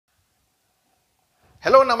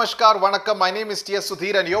Hello, Namaskar, Vanakkam. My name is S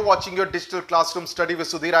Sudhir and you're watching your digital classroom study with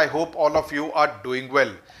Sudhir. I hope all of you are doing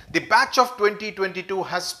well. The batch of 2022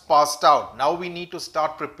 has passed out. Now we need to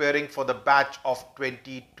start preparing for the batch of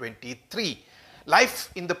 2023.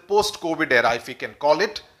 Life in the post-COVID era, if we can call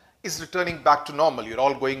it, is returning back to normal. You're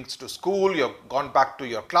all going to school, you've gone back to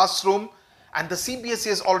your classroom, and the CBSE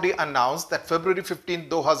has already announced that February 15,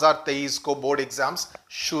 2023 को board exams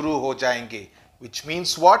शुरू हो जाएंगे. Which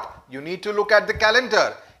means what? You need to look at the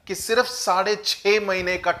calendar कि सिर्फ 6.5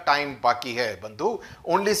 महीने का time बाकी है बंधु.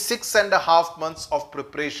 Only 6.5 months of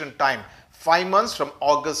preparation time. 5 months from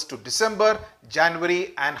August to December,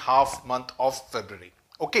 January and half month of February.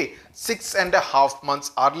 Okay, 6.5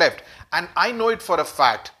 months are left. And I know it for a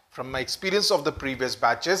fact from my experience of the previous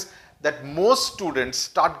batches that most students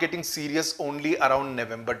start getting serious only around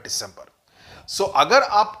November, December. So अगर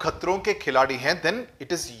आप खतरों के खिलाड़ी हैं, then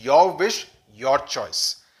it is your wish, your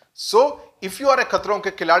choice. So if you are a खतरों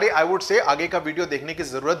के खिलाड़ी, I would say आगे का वीडियो देखने की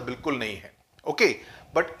जरूरत बिल्कुल नहीं है. Okay,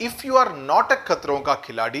 but if you are not a खतरों का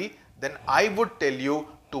खिलाड़ी, then I would tell you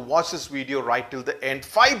to watch this video right till the end.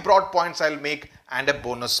 5 broad points I'll make and a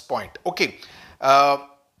bonus point. Okay,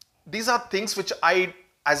 these are things which I,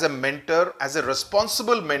 as a mentor, as a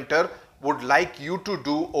responsible mentor, would like you to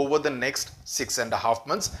do over the next 6.5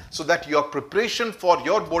 months so that your preparation for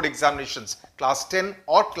your board examinations, class 10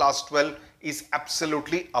 or class 12, is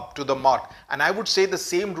absolutely up to the mark. And I would say the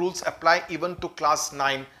same rules apply even to class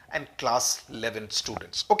 9 and class 11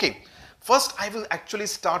 students. Okay, first I will actually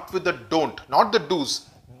start with the don't, not the do's,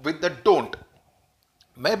 with the don't.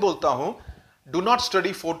 मैं बोलता हूँ, do not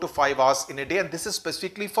study 4 to 5 hours in a day, and this is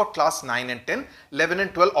specifically for class 9 and 10. 11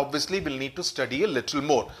 and 12 obviously will need to study a little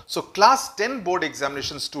more. So class 10 board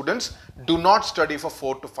examination students, do not study for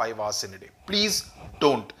 4 to 5 hours in a day. Please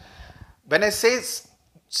don't. When I say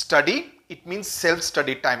study, it means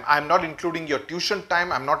self-study time. I'm not including your tuition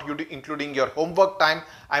time. I'm not including your homework time.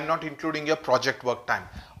 I'm not including your project work time.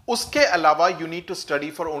 उसके अलावा you need to study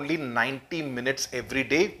for only 90 minutes every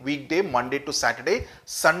day, weekday, Monday to Saturday.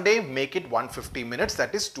 Sunday, make it 150 minutes,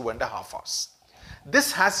 that is 2.5 hours.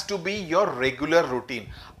 This has to be your regular routine.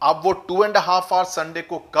 आप वो 2.5 hours Sunday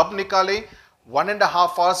को कब निकाले,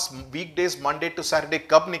 1.5 hours weekdays, Monday to Saturday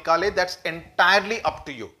कब निकाले, that's entirely up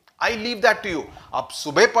to you. I leave that to you. आप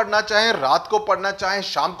सुबह पढ़ना चाहें, रात को पढ़ना चाहें,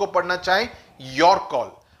 शाम को पढ़ना चाहें, your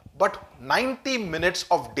call. But 90 minutes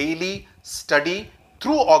of daily study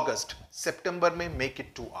through August, September may make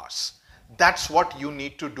it 2 hours. That's what you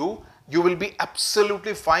need to do. You will be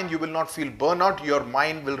absolutely fine. You will not feel burnout. Your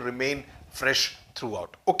mind will remain fresh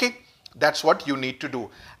throughout. Okay, that's what you need to do.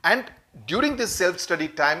 And during this self-study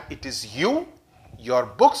time, it is you, your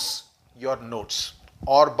books, your notes,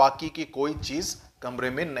 और बाकी की कोई चीज कमरे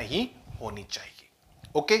में नहीं होनी चाहिए.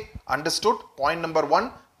 Okay, understood? Point number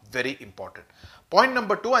 1, very important. Point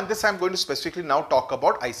number 2, and this I am going to specifically now talk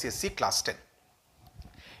about ICSE Class 10.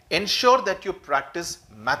 Ensure that you practice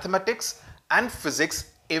mathematics and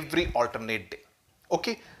physics every alternate day.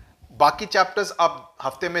 Okay, बाकी chapters आप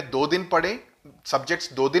हफ्ते में 2 दिन पढ़ें,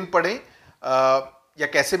 subjects 2 दिन पढ़ें या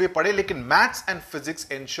कैसे भी पढ़ें, लेकिन maths and physics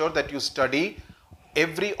ensure that you study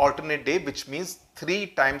every alternate day, which means 3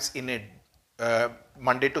 times in a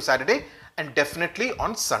Monday to Saturday, and definitely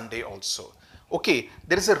on Sunday also. Okay,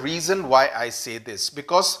 there is a reason why I say this,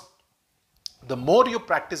 because the more you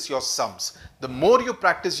practice your sums, the more you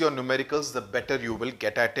practice your numericals, the better you will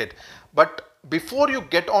get at it. But before you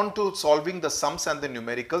get on to solving the sums and the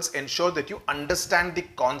numericals, ensure that you understand the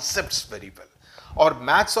concepts very well. और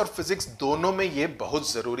maths और physics दोनों में ये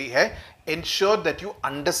बहुत जरूरी है. Ensure that you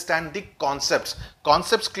understand the concepts.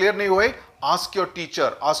 Concepts clear नहीं हुए, ask your teacher,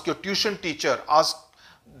 ask your tuition teacher, ask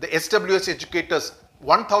the SWS educators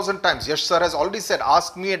 1000 times. Yes, sir has already said,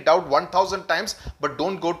 ask me a doubt 1000 times, but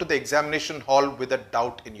don't go to the examination hall with a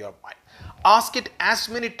doubt in your mind. Ask it as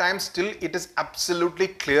many times till it is absolutely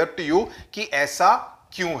clear to you कि ऐसा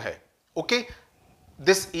क्यों है. Okay,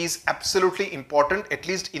 this is absolutely important, at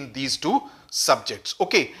least in these 2 subjects.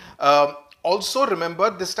 Okay, also remember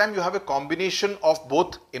this time you have a combination of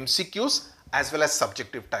both MCQs as well as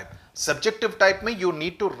subjective type. Subjective type में you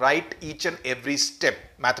need to write each and every step.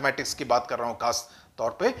 Mathematics की बात कर रहा हूँ खास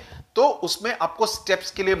तौर पे, तो उसमें आपको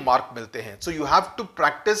steps के लिए mark मिलते हैं. So you have to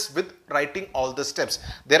practice with writing all the steps.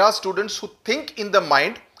 There are students who think in the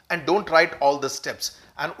mind and don't write all the steps,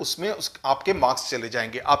 and उसमें आपके marks चले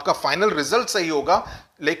जाएंगे. आपका final result सही होगा,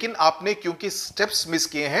 लेकिन आपने क्योंकि steps miss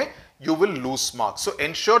किए हैं, you will lose marks. So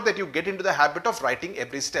ensure that you get into the habit of writing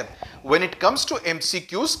every step. When it comes to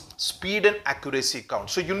MCQs, speed and accuracy count.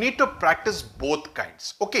 So you need to practice both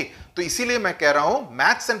kinds. Okay, तो इसीलिए मैं कह रहा हूं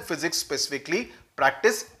maths and physics specifically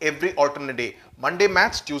practice every alternate day. Monday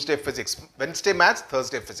maths, Tuesday physics, Wednesday maths,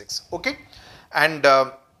 Thursday physics. Okay, and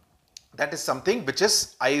that is something which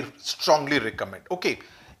is I strongly recommend. Okay,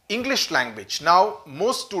 English language. Now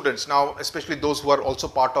most students, now especially those who are also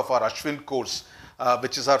part of our Ashwin course,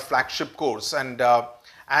 which is our flagship course, and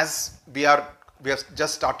as we have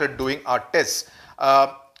just started doing our tests.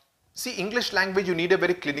 See, English language, you need a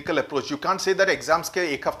very clinical approach. You can't say that exams के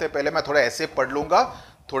एक हफ्ते पहले मैं थोड़ा ऐसे पढ़ लूंगा,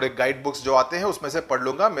 थोड़े गाइड बुक्स जो आते हैं उसमें से पढ़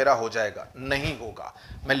लूंगा, मेरा हो जाएगा. नहीं होगा.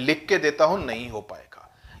 मैं लिख के देता हूं, नहीं हो पाएगा.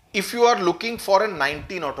 If you are looking for a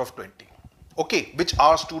 19 out of 20, okay, which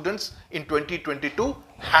our students in 2022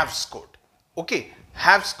 have scored, okay,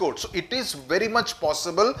 have scored. So it is very much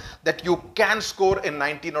possible that you can score a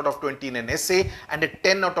 19 out of 20 in an essay, and a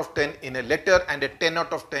 10 out of 10 in a letter, and a 10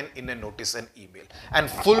 out of 10 in a notice and email, and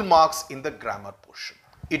full marks in the grammar portion.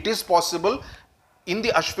 It is possible in the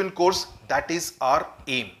Ashwin course. That is our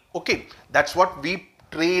aim. Okay, that's what we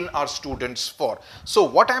train our students for. So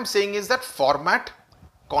what I am saying is that format,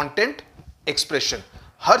 content, expression,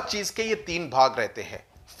 हर चीज के ये तीन भाग रहते हैं.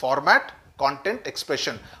 Format, content,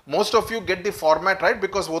 expression. Most of you get the format right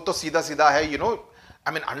because वो तो सीधा सीधा है, you know.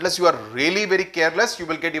 I mean, unless you are really very careless, you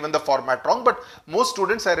will get even the format wrong. But most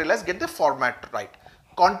students, I realize, get the format right.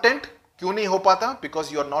 Content क्यों नहीं हो पाता?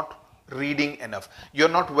 Because you are not reading enough. You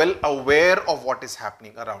are not well aware of what is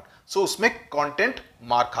happening around. So उसमें content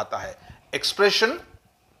mark आता है. Expression,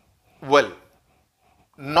 well,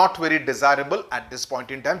 not very desirable at this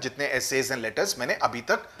point in time. जितने essays and letters मैंने अभी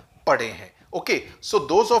तक पढ़े हैं. Okay, so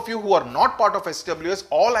those of you who are not part of SWS,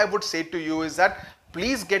 all I would say to you is that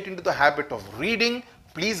please get into the habit of reading,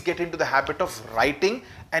 please get into the habit of writing,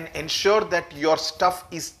 and ensure that your stuff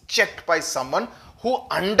is checked by someone who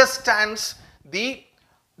understands the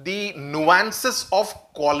nuances of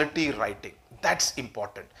quality writing. That's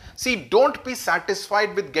important. See, don't be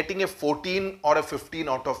satisfied with getting a 14 or a 15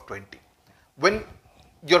 out of 20. When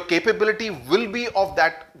your capability will be of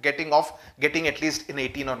that getting at least an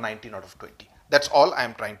 18 or 19 out of 20. That's all I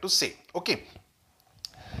am trying to say. Okay.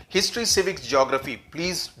 History, civics, geography,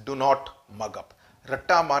 please do not mug up.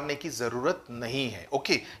 रट्टा मारने की जरूरत नहीं है.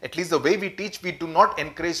 Okay, at least the way we teach, we do not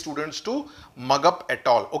encourage students to mug up at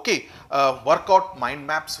all. Okay, work out mind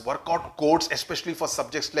maps, work out codes, especially for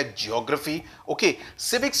subjects like geography. Okay,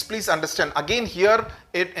 civics, please understand. Again, here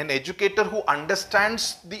an educator who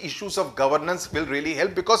understands the issues of governance will really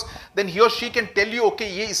help, because then he or she can tell you,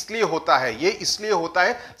 okay, ये इसलिए होता है, ये इसलिए होता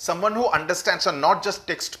है. Someone who understands and not just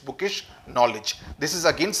textbookish knowledge. This is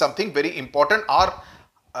again something very important. Our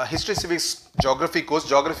history, civics, geography course.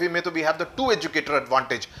 Geography mein to we have the two educator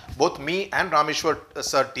advantage. Both me and Rameshwar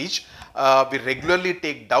sir teach. We regularly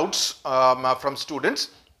take doubts from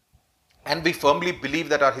students, and we firmly believe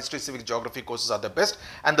that our history, civics, geography courses are the best.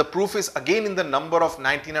 And the proof is again in the number of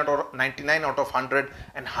 99 out of 100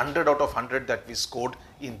 and 100 out of 100 that we scored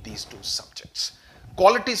in these two subjects.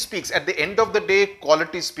 Quality speaks. At the end of the day,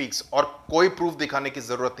 quality speaks. और कोई proof दिखाने की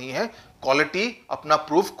जरूरत नहीं है. Quality अपना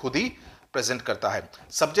proof खुद ही present करता है.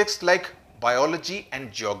 Subjects like biology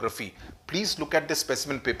and geography, please look at the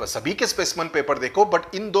specimen paper. सभी के specimen paper देखो,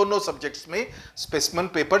 but इन दोनों subjects में specimen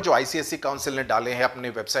paper जो ICSE Council ने डाले हैं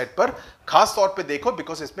अपने website पर, खास तौर पे देखो,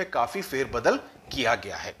 because इसमें काफी फेरबदल किया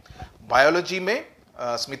गया है. Biology में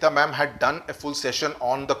Smita ma'am had done a full session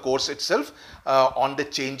on the course itself, on the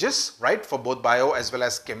changes, right, for both bio as well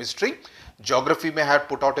as chemistry. Geography may have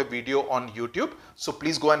put out a video on YouTube, so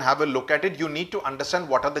please go and have a look at it. You need to understand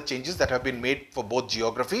what are the changes that have been made for both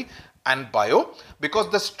geography and bio, because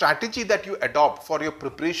the strategy that you adopt for your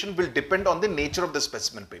preparation will depend on the nature of the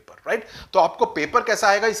specimen paper, right? तो आपको paper कैसा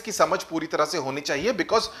आएगा इसकी समझ पूरी तरह से होनी चाहिए,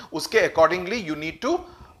 because उसके accordingly you need to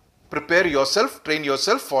prepare yourself, train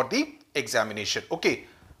yourself for the examination. Okay.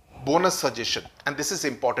 Bonus suggestion, and this is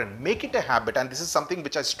important, make it a habit, and this is something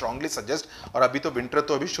which I strongly suggest. और अभी तो winter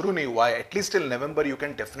तो अभी शुरू नहीं हुआ है, at least till November you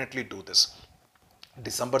can definitely do this.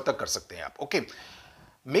 December तक कर सकते हैं आप. Okay,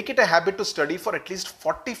 make it a habit to study for at least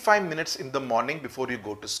 45 minutes in the morning before you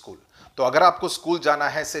go to school. तो अगर आपको स्कूल जाना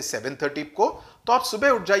है से 7:30 को, तो आप सुबह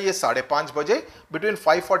उठ जाइए 5:30 बजे. Between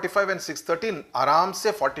 5:45 and 6:30 आराम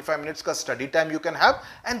से 45 minutes का study time you can have,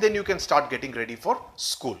 and then you can start getting ready for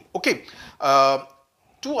school. Okay.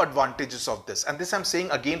 Two advantages of this, and this I'm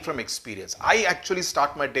saying again from experience. I actually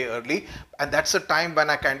start my day early, and that's a time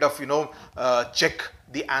when I kind of, check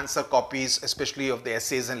the answer copies, especially of the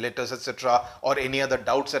essays and letters, etc., or any other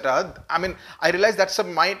doubts that I mean, I realize that's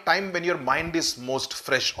my time when your mind is most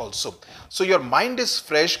fresh also. So your mind is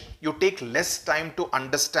fresh, you take less time to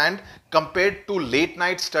understand compared to late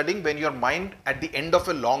night studying, when your mind at the end of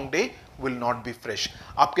a long day will not be fresh.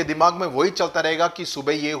 आपके दिमाग में वही चलता रहेगा कि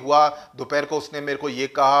सुबह ये हुआ, दोपहर को उसने मेरे को ये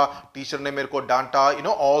कहा, टीचर ने मेरे को डांटा,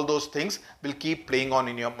 all those things will keep playing on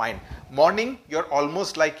in your mind. Morning, you're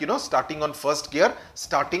almost like, starting on first gear,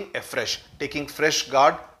 starting afresh, taking fresh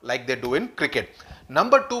guard like they do in cricket.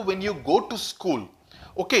 Number 2, when you go to school,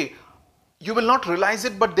 okay, you will not realize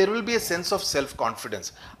it, but there will be a sense of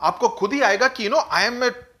self-confidence. आपको खुद ही आएगा कि I am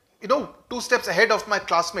 2 steps ahead of my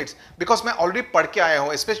classmates because मैं already पढ़ के आया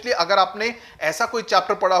हूँ. Especially अगर आपने ऐसा कोई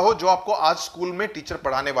चैप्टर पढ़ा हो जो आपको आज स्कूल में टीचर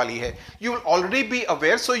पढ़ाने वाली है. You will already be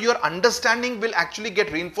aware, so your understanding will actually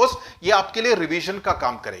get reinforced. ये आपके लिए रिवीजन का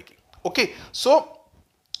काम करेगी. Okay, so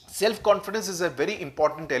self-confidence is a very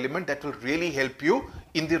important element that will really help you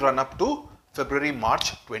in the run-up to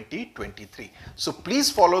February-March 2023. So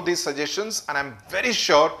please follow these suggestions and I'm very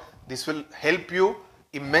sure this will help you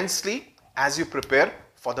immensely as you prepare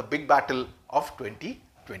for the big battle of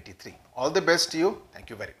 2023. All the best to you. Thank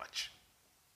you very much.